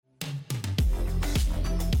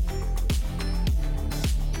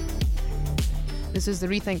This is the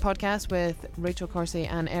Rethink Podcast with Rachel Corsie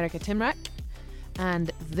and Erica Timrack.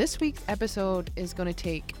 And this week's episode is going to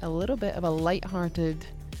take a little bit of a lighthearted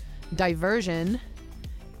diversion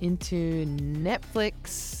into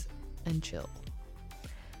Netflix and chill.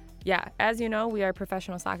 Yeah, as you know, we are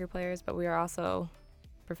professional soccer players, but we are also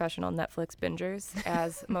professional Netflix bingers,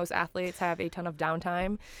 as most athletes have a ton of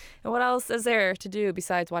downtime. And what else is there to do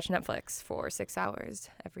besides watch Netflix for 6 hours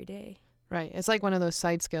every day? Right. It's like one of those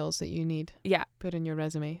side skills that you need. Yeah. Put in your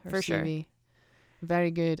resume or For CV. sure. Very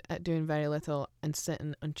good at doing very little and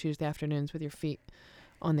sitting on Tuesday afternoons with your feet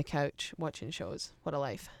on the couch watching shows. What a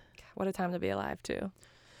life. What a time to be alive, too.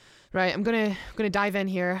 Right. I'm gonna dive in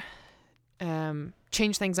here.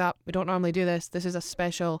 Change things up. We don't normally do this. This is a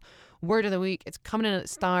special word of the week. It's coming in at the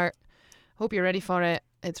start. Hope you're ready for it.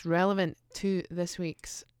 It's relevant to this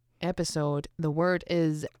week's episode. The word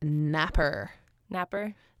is napper.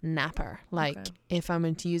 Napper? Napper. Like, Okay. if I'm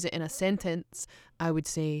going to use it in a sentence, I would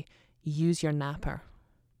say use your napper.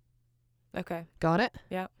 Okay. Got it?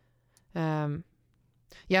 Yeah.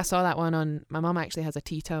 Yeah, I saw that one on, my mum actually has a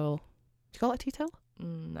tea towel. Do you call it a tea towel?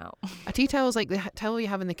 No. A tea towel is like the towel you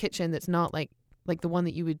have in the kitchen that's not like the one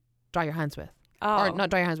that you would dry your hands with. Oh. Or not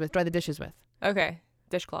dry your hands with, dry the dishes with. Okay.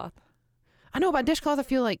 Dishcloth. I know, but a dishcloth, I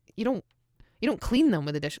feel like you don't clean them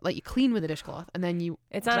with a dish. Like, you clean with a dishcloth and then you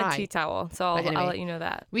It's not dry. a tea towel, so But anyway. I'll let you know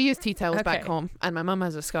that. We use tea towels back Okay. home, and my mum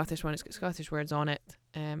has a Scottish one. It's got Scottish words on it.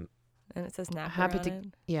 And it says napper Happy on to- it.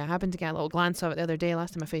 Yeah, I happened to get a little glance of it the other day,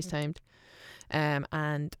 last time I FaceTimed.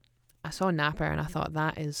 And I saw napper and I thought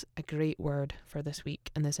that is a great word for this week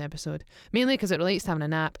and this episode. Mainly because it relates to having a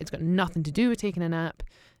nap. It's got nothing to do with taking a nap.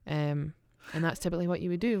 And that's typically what you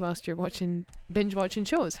would do whilst you're binge watching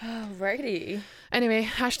shows. Alrighty. Anyway,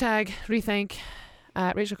 hashtag rethink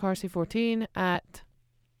at Rachel Corsie 14 at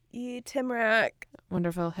Timrack.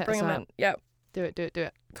 wonderful. Hit Bring us them up. in. Yep. Do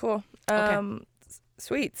it. Cool. Okay.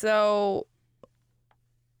 Sweet. So,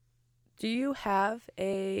 do you have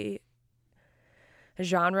a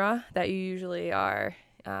genre that you usually are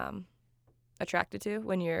attracted to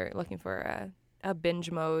when you're looking for a binge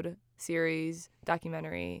mode series,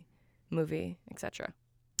 documentary, movie, etc.?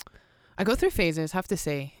 I go through phases, have to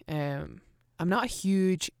say. I'm not a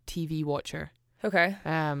huge TV watcher. Okay.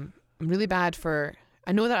 I'm really bad for.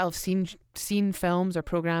 I know that I'll have seen films or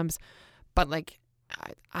programs, but like,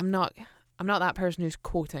 I'm not that person who's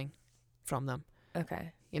quoting from them.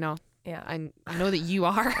 Okay. You know, Yeah. I know that you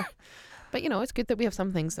are, but you know, it's good that we have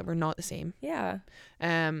some things that we're not the same. Yeah.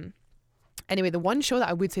 Anyway, the one show that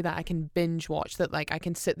I would say that I can binge watch, that like I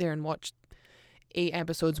can sit there and watch 8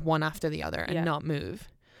 episodes one after the other and Yeah. not move,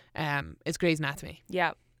 is Grey's Anatomy.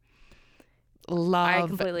 Yeah. Love. I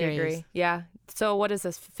completely Grey's. agree. Yeah. So what is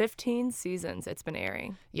this? 15 seasons it's been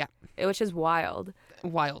airing. Yeah. Which is wild.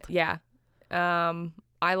 Wild. Yeah.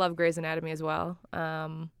 I love Grey's Anatomy as well.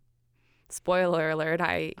 Spoiler alert,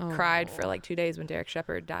 I cried for like 2 days when Derek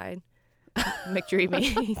Shepherd died.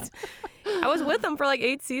 McDreamy. I was with him for like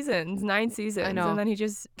 9 seasons. I know. And then he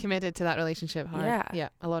just, Committed to that relationship hard. Yeah.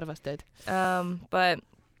 A lot of us did. but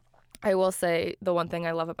I will say the one thing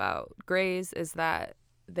I love about Grey's is that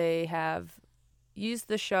they have used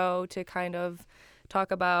the show to kind of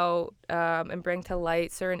talk about and bring to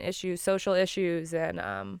light certain issues, social issues,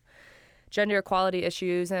 and gender equality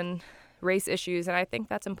issues and race issues. And I think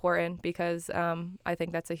that's important because I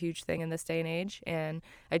think that's a huge thing in this day and age. And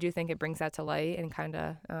I do think it brings that to light and kind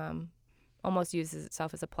of almost uses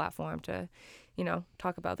itself as a platform to,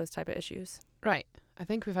 talk about those type of issues. Right. I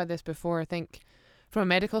think we've had this before. I think from a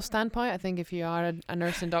medical standpoint, I think if you are a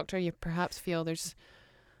nurse and doctor, you perhaps feel there's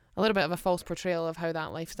a little bit of a false portrayal of how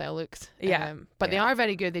that lifestyle looks. Yeah. But they Yeah. are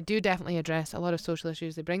very good. They do definitely address a lot of social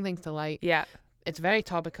issues. They bring things to light. Yeah. It's very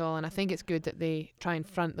topical, and I think it's good that they try and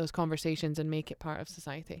front those conversations and make it part of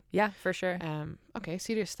society. Yeah, for sure. Okay,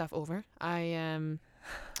 serious stuff over. I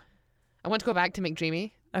want to go back to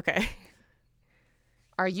McDreamy. Okay.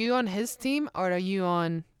 Are you on his team or are you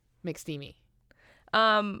on McSteamy?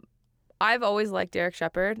 I've always liked Derek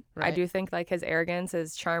Shepherd. I Right. do think like his arrogance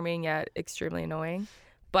is charming yet extremely annoying.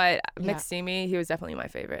 But Yeah. McSteamy, he was definitely my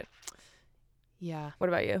favorite. Yeah. What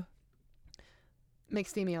about you?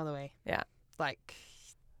 McSteamy all the way. Yeah. Like,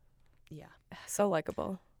 yeah. So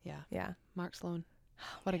likable. Yeah. Yeah. Mark Sloan.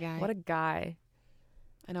 What a guy. What a guy.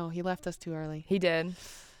 I know, he left us too early. He did.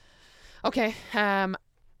 Okay. I'm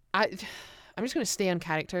just going to stay on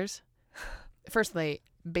characters. Firstly,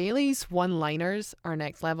 Bailey's one-liners are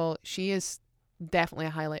next level. She is definitely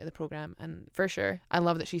a highlight of the program, and For sure. I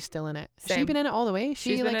love that she's still in it. Has she Same. been in it all the way?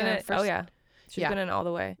 She's been in it. First... Oh, yeah. She's Yeah. been in all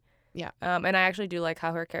the way. Yeah. And I actually do like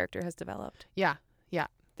how her character has developed. Yeah.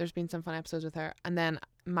 There's been some fun episodes with her. And then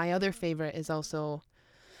my other favorite is also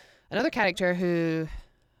Another character who,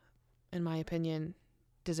 in my opinion,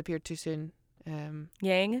 disappeared too soon.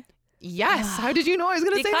 Yang. Yes. How did you know I was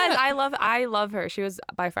going to say Because that? I love her. She was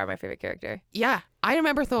by far my favorite character. Yeah, I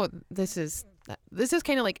remember thought this is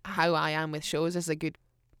kind of like how I am with shows. This is a good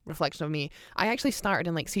reflection of me. I actually started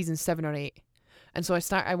in like season 7 or 8, and so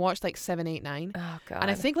I watched like 7, 8, 9, Oh God. and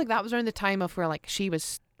I think like that was around the time of where like she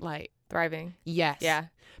was like thriving. yes, Yeah.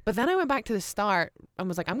 But then I went back to the start and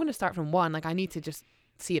was like, I'm going to start from 1. Like I need to just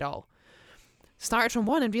see it all. Started from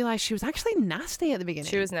 1 and realized she was actually nasty at the beginning.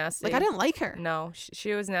 She was nasty. like I didn't like her. No,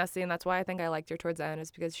 she was nasty, and that's why I think I liked her towards the end, is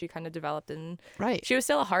because she kind of developed, and Right. she was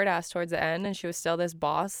still a hard ass towards the end, and she was still this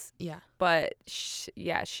boss. Yeah. But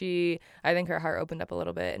I think her heart opened up a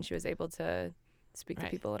little bit, and she was able to speak to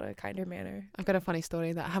Right. people in a kinder manner. I've got a funny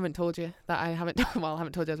story that I haven't told you. I haven't told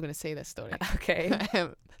you I was going to say this story. Okay.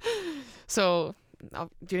 So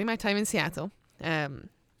during my time in Seattle, I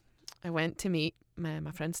went to meet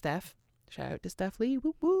my friend Steph. Shout out to Steph Lee.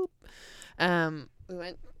 Whoop whoop. We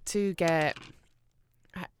went to get.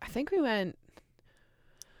 I think we went.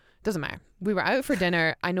 Doesn't matter. We were out for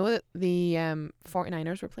dinner. I know that the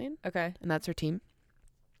 49ers were playing, Okay. and that's her team.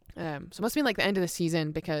 So it must have been like the end of the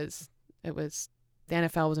season because it was the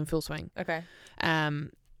NFL was in full swing. Okay.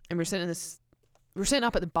 And we're sitting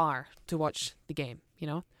up at the bar to watch the game, you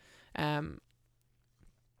know.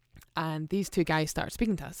 And these two guys started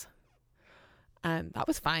speaking to us, and that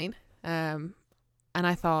was fine. And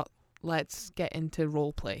I thought, let's get into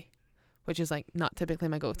role play, which is like not typically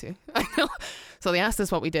my go-to. I know. So they asked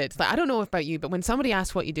us what we did. Like, I don't know about you, but when somebody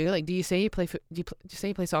asks what you do, like, do you say you play? Do you say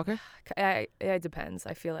you play soccer? It depends.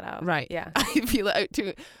 I feel it out. Right. Yeah. I feel it out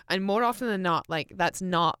too, and more often than not, like that's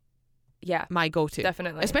not Yeah. my go-to,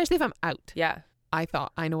 Definitely. especially if I'm out. Yeah. I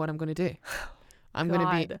thought I know what I'm going to do. I'm God.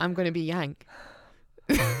 going to be Yang.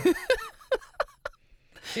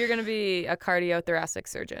 You're gonna be a cardiothoracic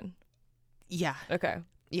surgeon. Yeah. Okay.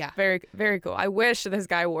 Yeah. Very, very cool. I wish this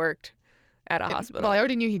guy worked at a hospital. Well, I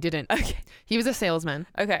already knew he didn't. Okay. He was a salesman.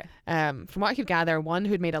 Okay. From what I could gather, one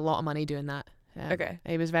who'd made a lot of money doing that. Okay.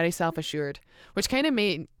 He was very self-assured, which kind of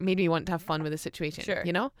made me want to have fun with the situation. Sure.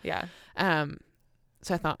 You know. Yeah.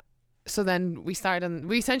 So I thought. So then we started, and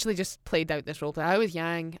we essentially just played out this role play. I was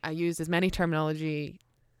Yang. I used as many terminology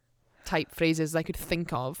type phrases as I could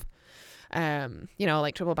think of. You know,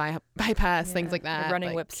 like triple bypass, things like that. Running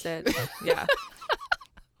like, whip sit. Yeah.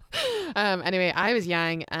 Anyway, I was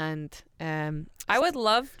Yang, and I would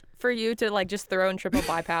love for you to like just throw in triple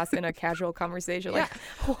bypass in a casual conversation. Like,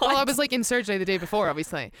 what? well, I was like in surgery the day before,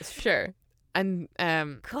 obviously, Sure. and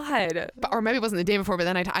God. or maybe it wasn't the day before, but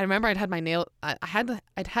then I remember I'd had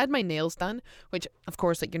my nails done, which of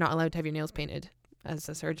course like you're not allowed to have your nails painted as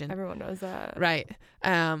a surgeon, Everyone knows that. right?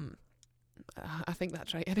 I think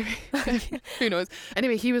that's right. Anyway, who knows?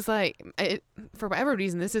 Anyway, he was like, for whatever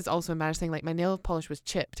reason, this is also embarrassing. Like my nail polish was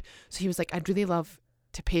chipped, so he was like, "I'd really love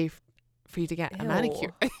to pay for you to get a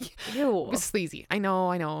manicure." Ew. It was sleazy. I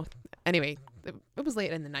know. Anyway, it was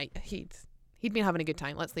later in the night. He'd been having a good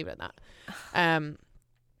time. Let's leave it at that.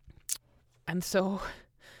 And so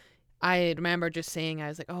I remember just saying, I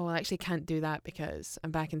was like, "Oh, I actually can't do that because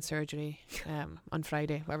I'm back in surgery on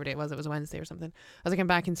Friday, whatever day it was. It was a Wednesday or something." I was like, "I'm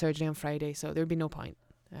back in surgery on Friday, so there would be no point."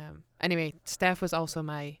 Anyway, Steph was also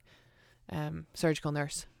my surgical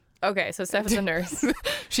nurse. Okay, so Steph is a nurse.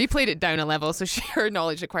 She played it down a level, so her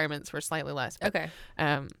knowledge requirements were slightly less. But, Okay.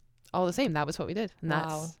 all the same, that was what we did. And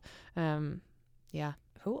Wow. that's, yeah.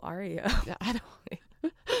 Who are you? Yeah, I know.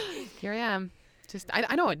 Here I am. Just,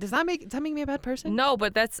 I know. Does that make me a bad person? No,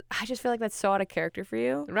 but I just feel like that's so out of character for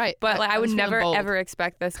you. Right. But like I would was feeling never bold. ever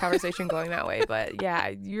expect this conversation going that way. But yeah,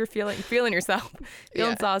 you're feeling yourself,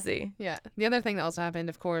 feeling Yeah. saucy. Yeah. The other thing that also happened,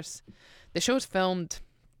 of course, the show's filmed.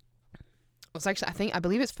 It's actually, I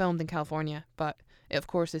believe it's filmed in California, but it of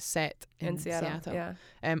course is set in Seattle. Yeah.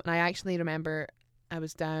 And I actually remember I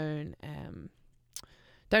was down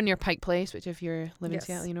near Pike Place, which if you're living Yes. in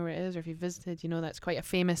Seattle, you know where it is, or if you visited, you know that's quite a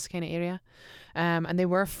famous kind of area. And they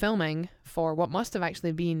were filming for what must have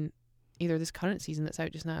actually been either this current season that's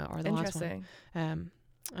out just now or the last one. Interesting. And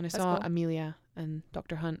I That's saw cool. Amelia and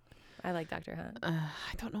Dr. Hunt. I like Dr. Hunt. I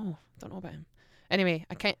don't know about him. Anyway,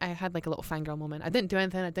 I had like a little fangirl moment. I didn't do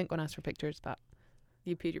anything. I didn't go and ask for pictures, but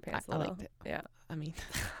You peed your pants I a little. liked it. Yeah. I mean,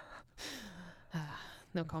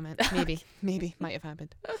 no comment. Maybe might have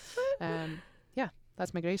happened. Yeah,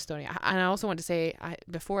 that's my Grace story. And I also want to say,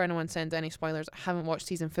 before anyone sends any spoilers, I haven't watched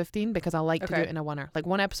season 15 because I like to do Okay. it in a oneer. Like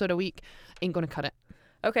one episode a week ain't gonna cut it.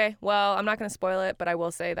 Okay, well, I'm not going to spoil it, but I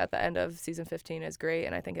will say that the end of season 15 is great,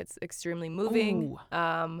 and I think it's extremely moving. Ooh.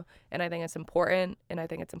 And I think it's important, and I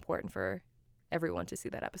think it's important for everyone to see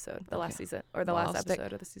that episode, the last Okay. season or the Well, last I'll stick-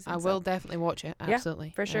 episode of the season. I so. will definitely watch it. Yeah,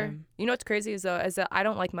 Absolutely. for sure. You know what's crazy is that I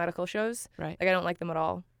don't like medical shows. Right. Like I don't like them at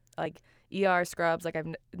all. Like ER, Scrubs, like I've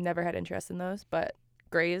never had interest in those. But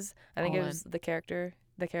Grey's, I think All it was the characters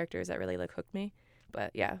that really like hooked me.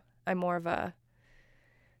 But yeah, I'm more of a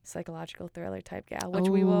psychological thriller type gal, which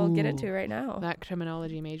we will get into right now. That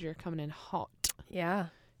criminology major coming in hot. Yeah.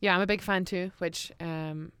 Yeah, I'm a big fan too, which,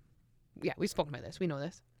 yeah, we've spoken about this. We know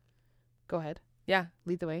this. Go ahead. Yeah.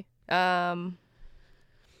 Lead the way.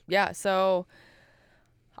 Yeah, so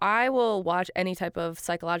I will watch any type of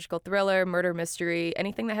psychological thriller, murder mystery,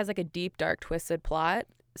 anything that has like a deep, dark, twisted plot.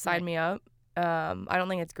 Sign Right. me up. I don't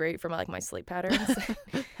think it's great for my sleep patterns,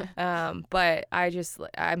 but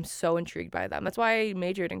I'm so intrigued by them. That's why I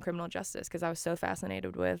majored in criminal justice, because I was so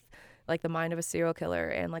fascinated with like the mind of a serial killer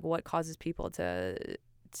and like what causes people to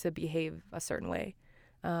behave a certain way.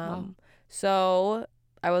 Wow. So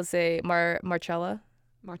I will say Marcella,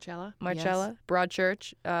 Marcella. yes.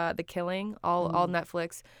 Broadchurch, The Killing, all Ooh.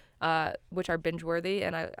 Netflix, which are binge worthy,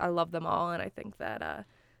 and I love them all. And I think that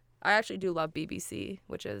I actually do love BBC,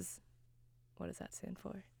 which is, what does that stand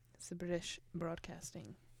for? It's the British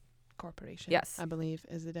Broadcasting Corporation. Yes. I believe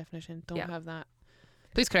is the definition. Don't Yeah. have that.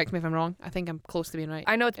 Please correct me if I'm wrong. I think I'm close to being right.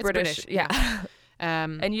 I know it's British. Yeah.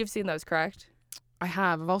 And And you've seen those, correct? I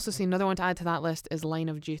have. I've also seen another one to add to that list is Line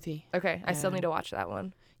of Duty. Okay, I still need to watch that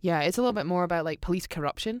one. Yeah, it's a little bit more about like police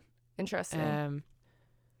corruption. Interesting.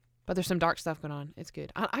 But there's some dark stuff going on. It's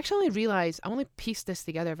good. I actually realised, I only pieced this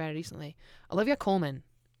together very recently. Olivia Colman,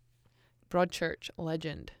 Broadchurch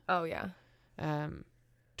legend. Oh yeah.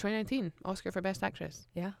 2019 Oscar for Best Actress.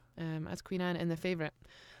 Yeah. As Queen Anne in The Favourite.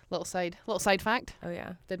 Little side fact. Oh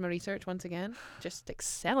yeah. Did my research once again. Just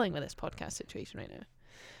excelling with this podcast situation right now.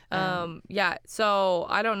 Yeah, so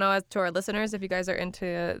I don't know as to our listeners if you guys are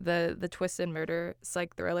into the twist and murder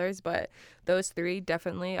psych thrillers, but those three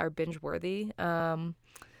definitely are binge worthy.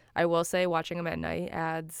 I will say watching them at night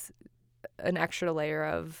adds an extra layer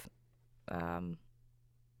of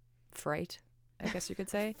fright, I guess you could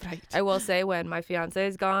say. Right. I will say when my fiance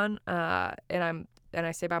is gone and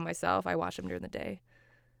I stay by myself, I watch them during the day.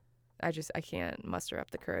 I can't muster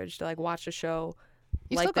up the courage to like watch a show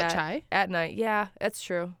You like still got that chai? at night. Yeah, that's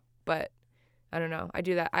true. But I don't know. I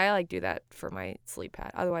do that. I like do that for my sleep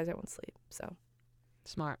pad. Otherwise, I won't sleep. So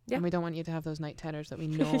Smart. Yeah. And we don't want you to have those night terrors that we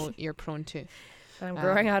know you're prone to. I'm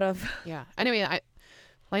growing out of. Yeah. Anyway,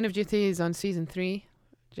 Line of Duty is on season 3.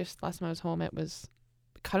 Just last time I was home, it was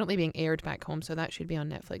currently being aired back home, so that should be on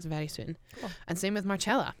Netflix very soon. Cool. And same with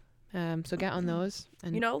Marcella. So get on those.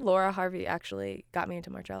 And You know, Laura Harvey actually got me into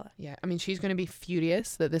Marcella. yeah, I mean, she's going to be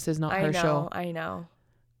furious that this is not I her know. show. I know.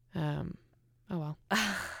 Oh well.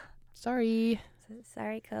 Sorry.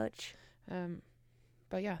 Sorry, Coach.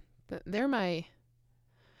 But yeah, they're my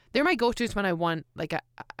go-tos when I want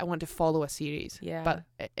I want to follow a series. Yeah. But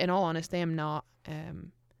in all honesty, I'm not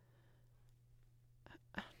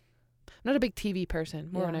not a big TV person,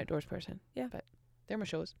 more of an Yeah. outdoors person. Yeah. But they're my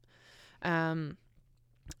shows. Do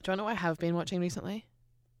you know what I have been watching recently?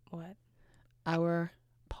 What? Our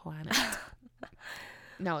Planet.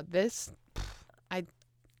 No,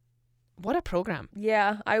 what a program.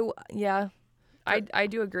 Yeah, I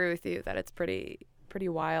do agree with you that it's pretty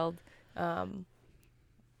wild.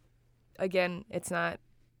 Again, it's not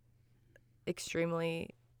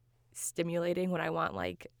extremely stimulating when I want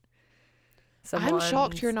like I'm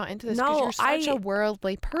shocked you're not into this because No, you're such a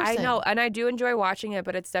worldly person. I know, and I do enjoy watching it,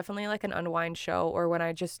 but it's definitely like an unwind show, or when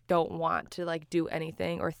I just don't want to like do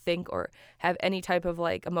anything or think or have any type of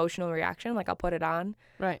like emotional reaction, like I'll put it on.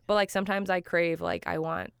 Right. But like sometimes I crave like I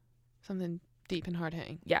want. Something deep and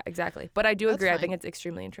hard-hitting. Yeah, exactly. But I do That's agree. I fine. think it's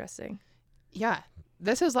extremely interesting. Yeah.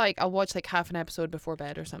 This is like I'll watch like half an episode before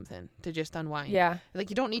bed or something to just unwind. Yeah,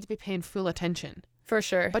 Like you don't need to be paying full attention. for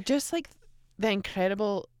sure. But just like the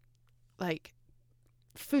incredible like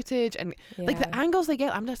footage and like the angles they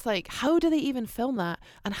get, I'm just like, how do they even film that?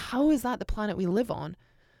 And how is that the planet we live on?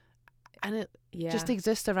 And it just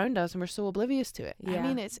exists around us and we're so oblivious to it. I Yeah.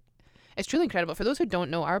 mean, it's truly incredible. For those who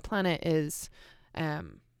don't know, Our Planet is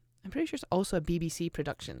I'm pretty sure it's also a BBC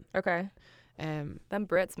production. Okay. Them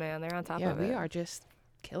Brits, man, they're on top yeah, of it. we are just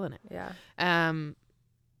killing it. Yeah.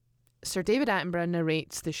 Sir David Attenborough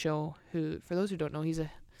narrates the show, who, for those who don't know,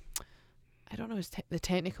 I don't know the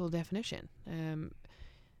technical definition.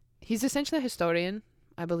 He's essentially a historian,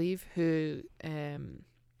 I believe, who, a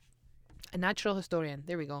natural historian,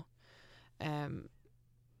 there we go. And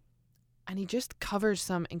he just covers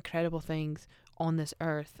some incredible things on this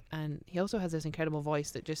earth, and he also has this incredible voice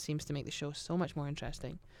that just seems to make the show so much more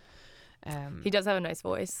interesting. He does have a nice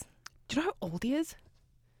voice. Do you know how old he is?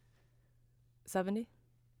 70?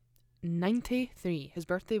 93. His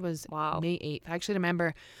birthday was Wow. May 8th. I actually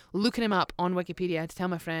remember looking him up on Wikipedia to tell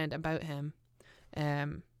my friend about him,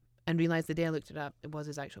 and realised the day I looked it up, it was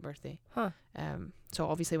his actual birthday. Huh. So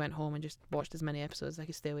obviously went home and just watched as many episodes as I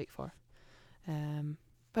could stay awake for.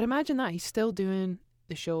 But imagine that, he's still doing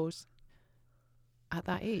the shows at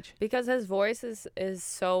that age. Because his voice is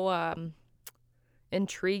so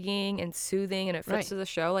intriguing and soothing, and it fits Right. to the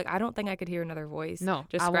show. Like, I don't think I could hear another voice No, I won't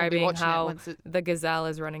be describing watching it how once it- the gazelle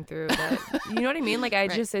is running through. You know what I mean? Like, Right.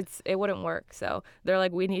 it wouldn't work. So they're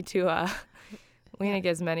like, we need to get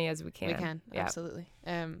as many as we can. We can, Yeah. absolutely.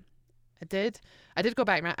 I did go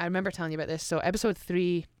back. I remember telling you about this. So episode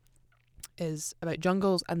 3 is about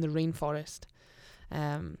jungles and the rainforest.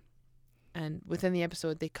 And within the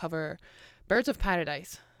episode, they cover birds of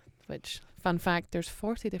paradise, which, fun fact, there's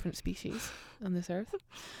 40 different species on this earth.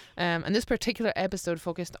 And this particular episode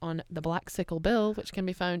focused on the black sickle bill, which can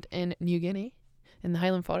be found in New Guinea, in the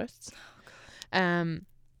Highland forests.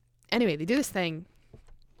 Anyway, they do this thing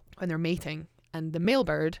when they're mating, and the male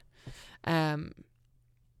bird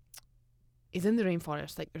is in the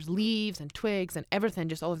rainforest. Like, there's leaves and twigs and everything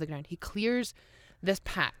just all over the ground. He clears this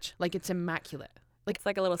patch like it's immaculate. It's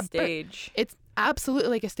like a little stage. It's absolutely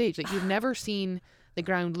like a stage. Like, you've never seen the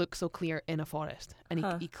ground look so clear in a forest. And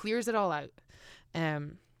he clears it all out.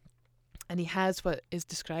 And he has what is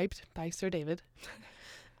described by Sir David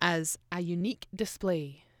as a unique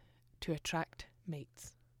display to attract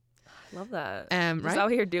mates. Love that. Right? Just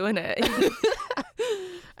out here doing it.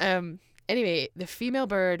 Anyway, the female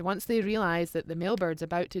bird, once they realise that the male bird's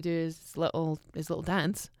about to do his little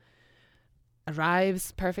dance,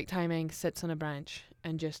 arrives, perfect timing, sits on a branch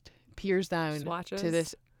and just peers down Swatches. to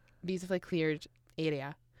this beautifully cleared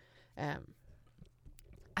area.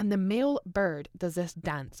 And the male bird does this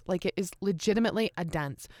dance. Like, it is legitimately a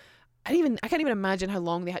dance. I can't even imagine how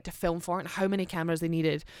long they had to film for it and how many cameras they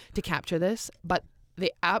needed to capture this, but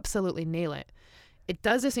they absolutely nail it. It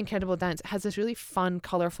does this incredible dance. It has this really fun,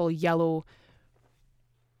 colourful, yellow,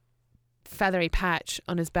 feathery patch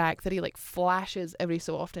on his back that he like flashes every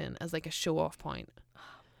so often as like a show-off point.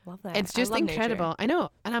 Love that. It's I just love incredible. nature. I know.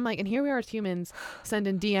 And I'm like, and here we are as humans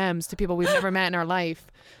sending DMs to people we've never met in our life.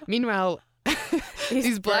 Meanwhile,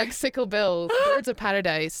 these black sickle bills, birds of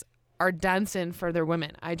paradise, are dancing for their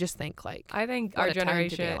women. I just think, like, I think what our a time to be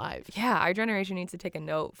generation, alive. yeah, our generation needs to take a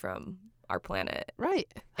note from our planet.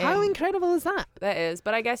 Right. How And- incredible is that? That is,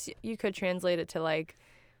 but I guess you could translate it to like,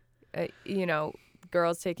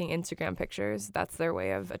 girls taking Instagram pictures. That's their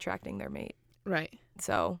way of attracting their mate. Right.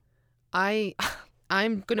 So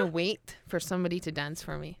I'm gonna wait for somebody to dance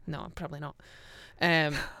for me. No, I'm probably not.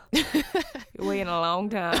 you're waiting a long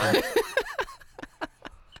time.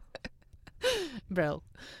 Brill.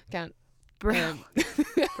 Can't. Bro.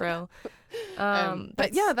 Bro.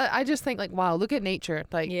 But yeah, I just think, like, wow, look at nature.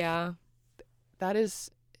 Like, Yeah. that is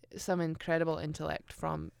some incredible intellect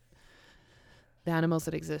from the animals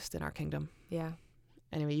that exist in our kingdom. Yeah.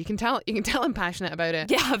 Anyway, you can tell I'm passionate about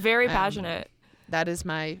it. Yeah. Very Um, passionate. That is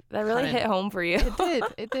my That really current- hit home for you.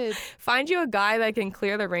 It did. Find you a guy that can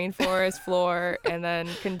clear the rainforest floor and then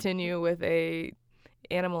continue with a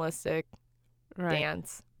animalistic Right.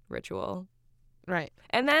 dance ritual. Right.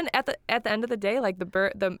 And then at the end of the day, like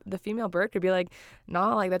the female bird could be like,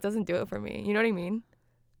 "No, like that doesn't do it for me." You know what I mean?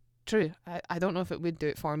 True. I don't know if it would do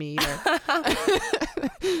it for me either.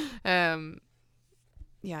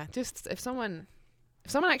 Yeah, just if someone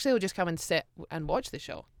actually will just come and sit and watch the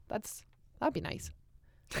show, that'd be nice.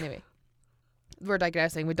 Anyway, we're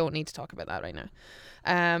digressing. We don't need to talk about that right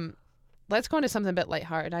now. Let's go into something a bit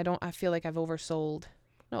lighthearted. I feel like I've not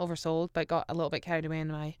oversold, but got a little bit carried away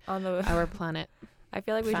in our planet. I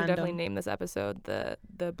feel like we should definitely fandom. name this episode the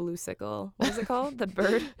blue sickle. What is it called? The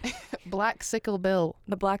bird, Black sickle bill,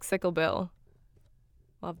 the black sickle bill.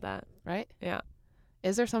 Love that. right? Yeah.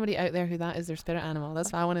 Is there somebody out there who that is their spirit animal?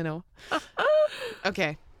 That's what I want to know.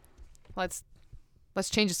 Okay, let's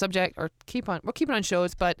change the subject or we'll keep it on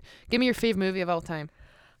shows, but give me your fave movie of all time.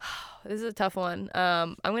 This is a tough one.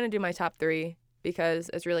 I'm gonna do my top 3 because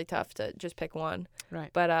it's really tough to just pick one. Right.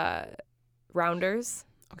 But Rounders.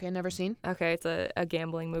 Okay, never seen. Okay, it's a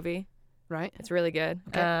gambling movie. Right. It's really good.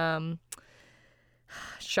 Okay.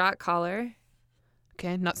 Shot Caller.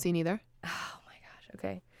 Okay, not seen either. Oh my gosh.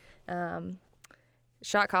 Okay.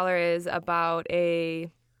 Shot Caller is about a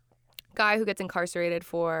guy who gets incarcerated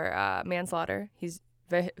for manslaughter. He's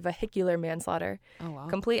vehicular manslaughter. Oh wow.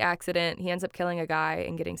 Complete accident. He ends up killing a guy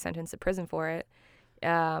and getting sentenced to prison for it.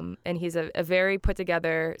 And he's a very put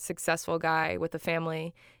together, successful guy with a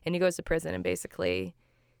family. And he goes to prison and basically,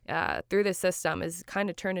 through the system, is kind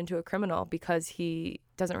of turned into a criminal because he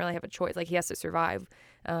doesn't really have a choice. Like, he has to survive.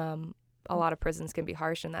 a lot of prisons can be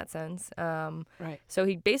harsh in that sense. Right. So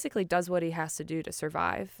he basically does what he has to do to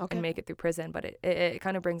survive Okay. and make it through prison. But it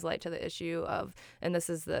kind of brings light to the issue of, and this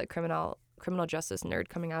is the criminal justice nerd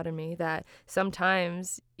coming out in me, that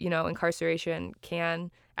sometimes, incarceration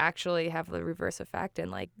can actually have the reverse effect and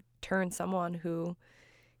like turn someone who,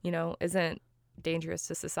 isn't dangerous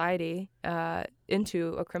to society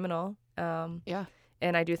into a criminal. Yeah.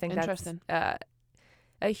 And I do think that's Interesting.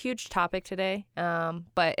 a huge topic today.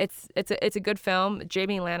 But it's a good film.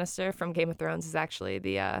 Jaime Lannister from Game of Thrones is actually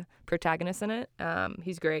the protagonist in it.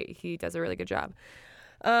 He's great. He does a really good job.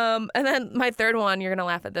 And then my third one, you're gonna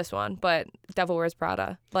laugh at this one, but Devil Wears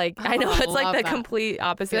Prada. Like, I know it's like love the that. complete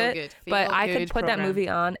opposite, Feel but I could good put that program. movie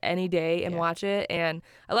on any day and Yeah. watch it. And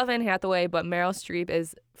I love Anne Hathaway, but Meryl Streep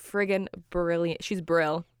is friggin' brilliant. She's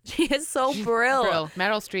brill. She is so brill. Brill.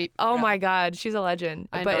 Meryl Streep. Oh Brill. my God, she's a legend.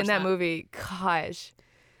 I But in endorse that that. movie, gosh,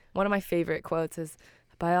 one of my favorite quotes is,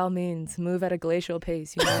 "By all means, move at a glacial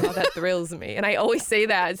pace. You know how that thrills me." And I always say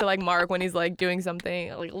that to like Mark when he's like doing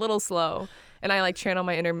something like a little slow, and I like channel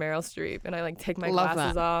my inner Meryl Streep, and I like take my Love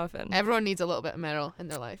glasses that. off, and Everyone needs a little bit of Meryl in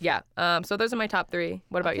their life. yeah. So those are my top three.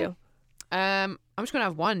 What about Okay. you? I'm just gonna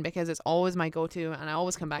have one because it's always my go-to, and I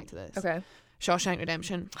always come back to this. Okay. Shawshank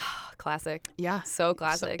Redemption. Classic. Yeah. So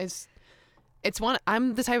classic. It's one.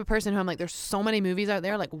 I'm the type of person who I'm like, there's so many movies out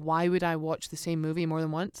there. Like, why would I watch the same movie more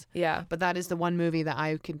than once? Yeah. But that is the one movie that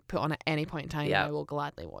I can put on at any point in time, Yeah. and I will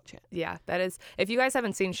gladly watch it. Yeah. That is. If you guys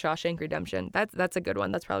haven't seen Shawshank Redemption, that's a good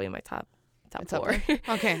one. That's probably in my top It's up four.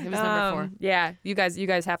 Okay, it was number 4. Yeah, you guys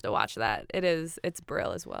have to watch that. It's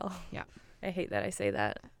brill as well. Yeah. I hate that I say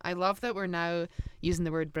that. I love that we're now using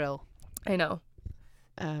the word brill. I know.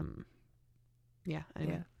 Yeah.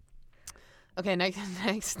 Anyway. Yeah. Okay.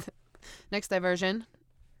 Next diversion.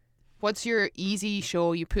 What's your easy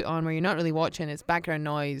show you put on where you're not really watching? It's background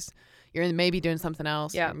noise. You're maybe doing something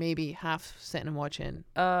else. Yeah. Or maybe half sitting and watching.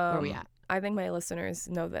 Where are we at? I think my listeners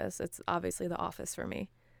know this. It's obviously The Office for me.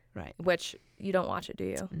 Right. Which you don't watch it, do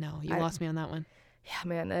you? No, you I- lost me on that one. Yeah,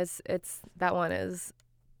 man. It's that one is.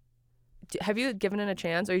 Have you given it a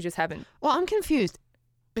chance, or you just haven't? Well, I'm confused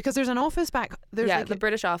because there's an Office back. There's Yeah, like the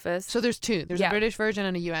British Office. so there's two. There's Yeah. a British version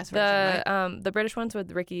and a US version. Right? The British one's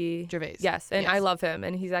with Ricky Gervais. Yes, and I Yes. love him,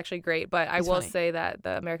 and he's actually great. But I He's will funny. say that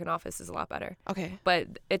the American Office is a lot better. Okay.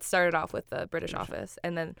 But it started off with the British Office,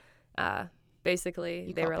 and then basically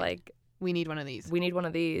You they were copied. like, We need one of these. we need one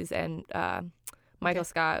of these, and Michael Okay.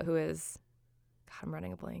 Scott, who is, God, I'm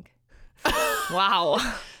running a blank. Wow,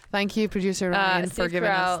 Thank you, producer Ryan, for Steve giving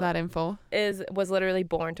us Carell that info. was literally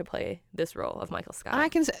born to play this role of Michael Scott. I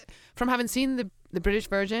can from having seen the British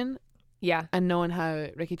version Yeah, and knowing how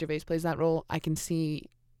Ricky Gervais plays that role, I can see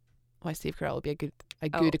why Steve Carell would be a good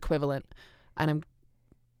Oh. equivalent, and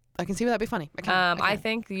I can see why that'd be funny. I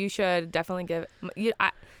think you should definitely give.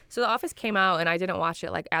 So The Office came out, and I didn't watch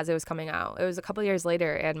it like as it was coming out. It was a couple years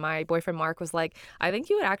later, and my boyfriend Mark was like, "I think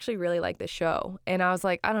you would actually really like this show," and I was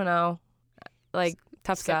like, "I don't know, like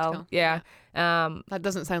tough sell." Skeptical. Yeah. that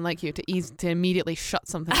doesn't sound like you to immediately shut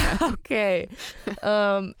something down. Okay.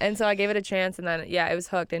 And so I gave it a chance, and then it was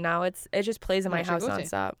hooked, and now it just plays in my What's your house go-to?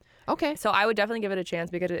 nonstop. Okay. So I would definitely give it a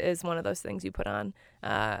chance because it is one of those things you put on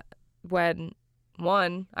when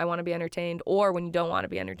one, I want to be entertained, or when you don't want to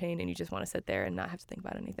be entertained and you just want to sit there and not have to think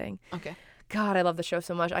about anything. Okay. God, I love the show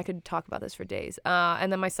so much. I could talk about this for days.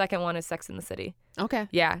 And then my second one is Sex and the City. Okay.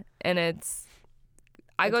 Yeah, and it's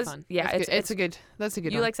Fun. yeah, That's a good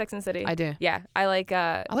you one. like Sex and the City? I do. Yeah, I like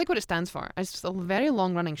I like what it stands for. It's a very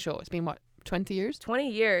long running show. It's been what, 20 years? 20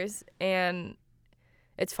 years, and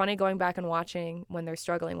it's funny going back and watching when they're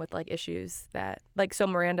struggling with like issues that like, so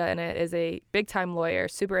Miranda in it is a big time lawyer,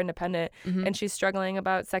 super independent, Mhm. and she's struggling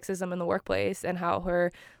about sexism in the workplace and how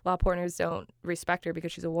her law partners don't respect her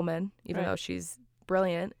because she's a woman, even Right. though she's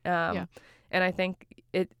brilliant. Yeah. And I think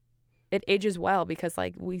it ages well because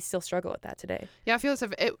like we still struggle with that today. Yeah, I feel as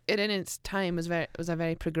if it in its time was a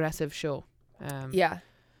very progressive show. Yeah,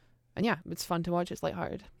 And yeah, it's fun to watch. It's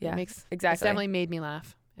lighthearted. Yeah, It's exactly. definitely made me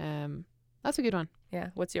laugh. That's a good one. Yeah.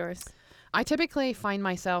 What's yours? I typically find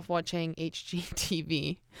myself watching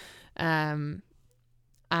HGTV. And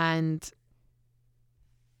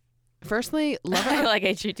firstly, love I it. like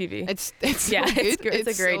HGTV. It's Yeah, so it's good.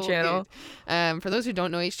 it's a great so channel. good. For those who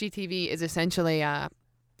don't know, HGTV is essentially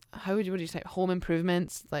what would you say, home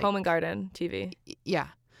improvements, like Home and Garden TV. yeah.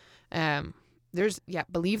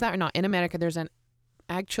 Believe that or not, in America there's an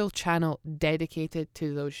actual channel dedicated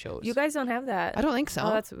to those shows. You guys don't have that. I don't think so.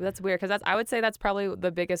 Oh, that's weird because I would say that's probably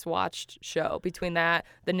the biggest watched show between that,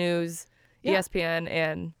 the news, Yeah. ESPN,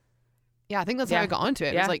 and Yeah, I think that's how Yeah. I got onto it.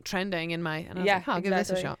 It Yeah. was like trending in my, and I was Yeah, like, I'll give this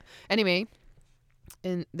a exactly. shot. Anyway,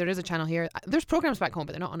 there is a channel here. There's programs back home,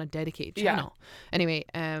 but they're not on a dedicated Yeah. channel. Anyway,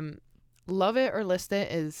 Love It or List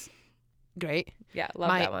It is great. Yeah, love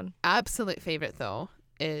My that one. absolute favorite though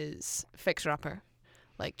is Fixer Upper,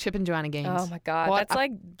 like Chip and Joanna Gaines. Oh my God, What that's a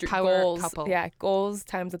like power goals. couple. Yeah, goals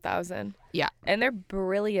times 1,000. Yeah. And they're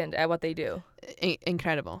brilliant at what they do.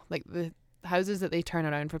 Incredible. Like the houses that they turn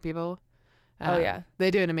around for people. Oh, yeah.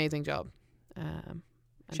 They do an amazing job. And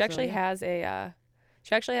She actually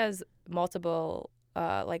so, has multiple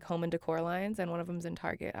like home and decor lines, and one of them's in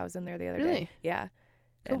Target. I was in there the other day. Really? Yeah.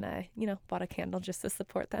 Cool. And I, bought a candle just to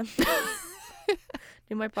support them.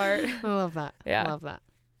 Do my part. I love that. Yeah. I love that.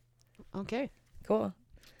 Okay. Cool.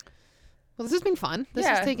 Well, this has been fun. This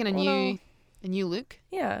Yeah, has taken a well- new look.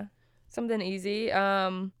 Yeah. Something easy.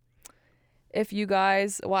 If you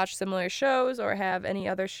guys watch similar shows or have any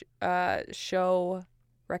other show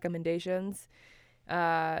recommendations,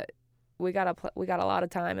 we got a lot of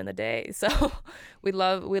time in the day, so we'd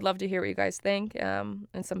love to hear what you guys think, and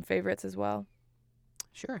some favorites as well.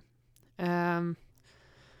 Sure.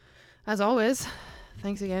 As always,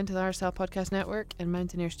 thanks again to the RSL Podcast Network and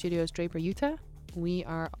Mountaineer Studios, Draper, Utah. We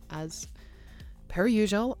are, as per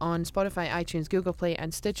usual, on Spotify, iTunes, Google Play,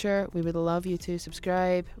 and Stitcher. We would love you to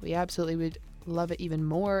subscribe. We absolutely would love it even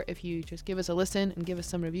more if you just give us a listen and give us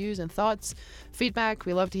some reviews and thoughts, feedback.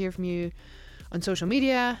 We love to hear from you on social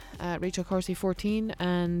media at Rachel Corsi 14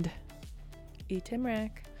 and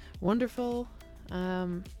Timrack. wonderful.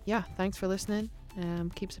 Yeah, thanks for listening.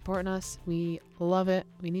 Keep supporting us. We love it.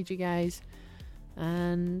 We need you guys.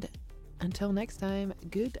 And until next time,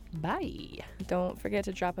 goodbye. Don't forget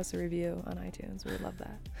to drop us a review on iTunes. We would love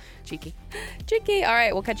that. Cheeky. Cheeky. All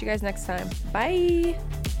right, we'll catch you guys next time. Bye.